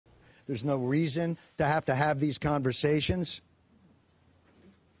There's no reason to have these conversations.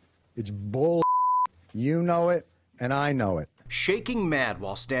 It's bull. You know it, and I know it. Shaking mad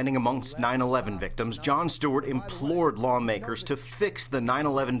while standing amongst 9/11 victims, Jon Stewart implored lawmakers to fix the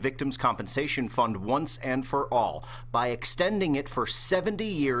 9/11 Victims Compensation Fund once and for all by extending it for 70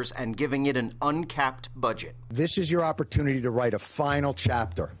 years and giving it an uncapped budget. This is your opportunity to write a final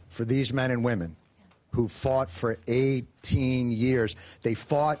chapter for these men and women who fought for 18 years. They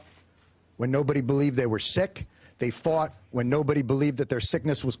fought when nobody believed they were sick. They fought when nobody believed that their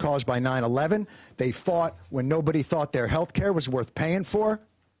sickness was caused by 9/11. They fought when nobody thought their health care was worth paying for.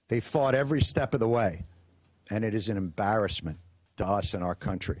 They fought every step of the way. And it is an embarrassment to us and our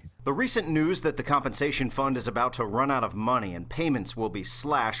country. The recent news that the compensation fund is about to run out of money and payments will be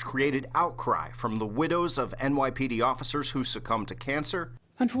slashed created outcry from the widows of NYPD officers who succumbed to cancer.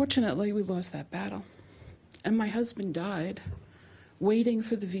 Unfortunately, we lost that battle. And my husband died waiting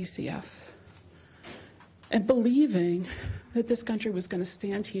for the VCF. And believing that this country was going to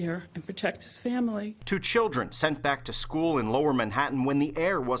stand here and protect his family. 2 children sent back to school in Lower Manhattan when the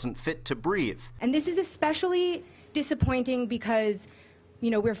air wasn't fit to breathe. And this is especially disappointing because,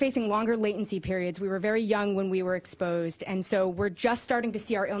 we're facing longer latency periods. We were very young when we were exposed, and so we're just starting to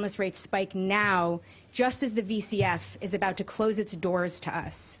see our illness rates spike now, just as the VCF is about to close its doors to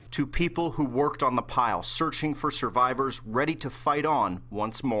us. To people who worked on the pile, searching for survivors ready to fight on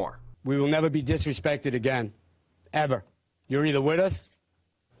once more. We will never be disrespected again, ever. You're either with us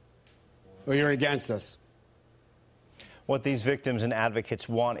or you're against us. What these victims and advocates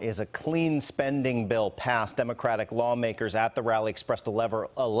want is a clean spending bill passed. Democratic lawmakers at the rally expressed a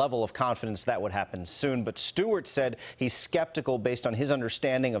level of confidence that would happen soon. But Stewart said he's skeptical based on his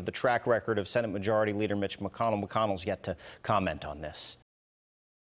understanding of the track record of Senate Majority Leader Mitch McConnell. McConnell's yet to comment on this.